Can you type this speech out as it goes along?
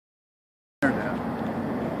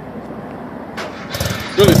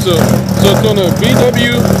Really? So it's on a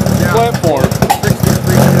VW platform.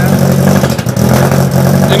 63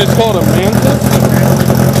 And it's called a Mantis?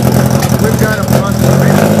 We've got a bunch of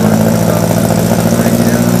stuff.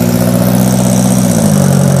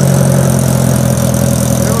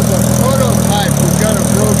 There was a prototype. We've got a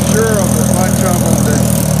brochure of a bunch of them that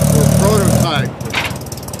were prototyped.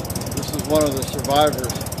 This is one of the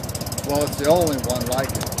survivors. Well, it's the only one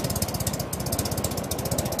like it.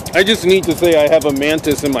 I just need to say I have a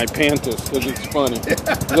Mantis in my Pantis because it's funny. Is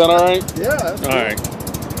that all right? Yeah, that's all right.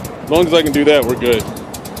 As long as I can do that, we're good.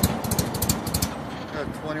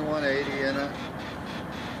 Got 2180 in it.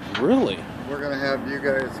 Really? We're gonna have you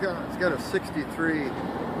guys. It's got a 63.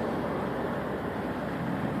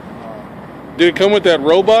 Did it come with that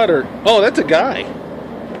robot or? Oh, that's a guy.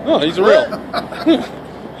 Oh, he's real.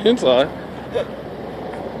 Inside.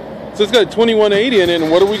 So it's got 2180 in it,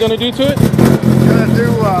 and what are we gonna do to it? We're gonna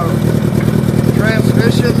do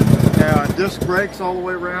transmission and disc brakes all the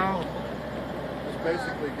way around. Just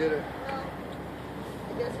basically get it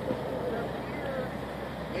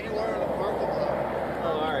anywhere in the parking lot.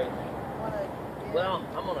 Oh, all right. Well,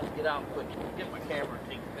 I'm gonna get out quick, get my camera and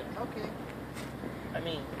take a picture. Okay. I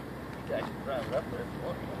mean, you guys can drive it up there if you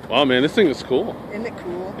want. Wow, man, this thing is cool. Isn't it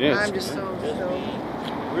cool? Yeah, I'm just so Just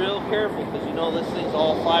stoked. be real careful because you know this thing's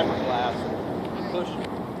all fiberglass.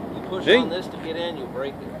 You push Hey. on this to get in, you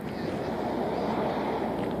break it.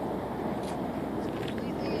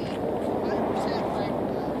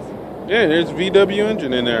 Yeah, there's VW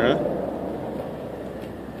engine in there, huh?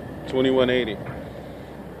 2180.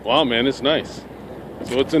 Wow, man, it's nice.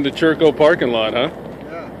 So it's in the Chirco parking lot, huh?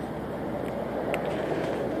 Yeah.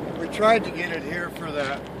 We tried to get it here for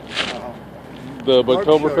that. The boat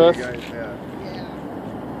show Oktoberfest? you guys had.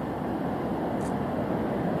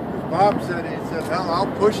 Bob said, he said, hell,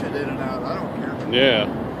 I'll push it in and out. I don't care. Yeah.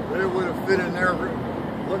 But it would have fit in there,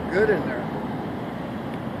 looked good in there.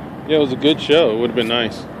 Yeah, it was a good show. It would have been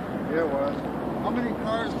nice. Yeah, it was. How many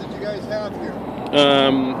cars did you guys have here?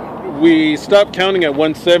 We stopped counting at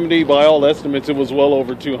 170. By all estimates, it was well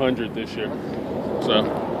over 200 this year. So.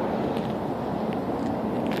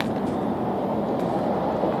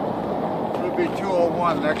 It'll be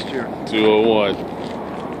 201 next year. 201.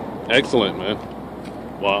 Excellent, man.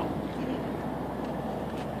 Wow.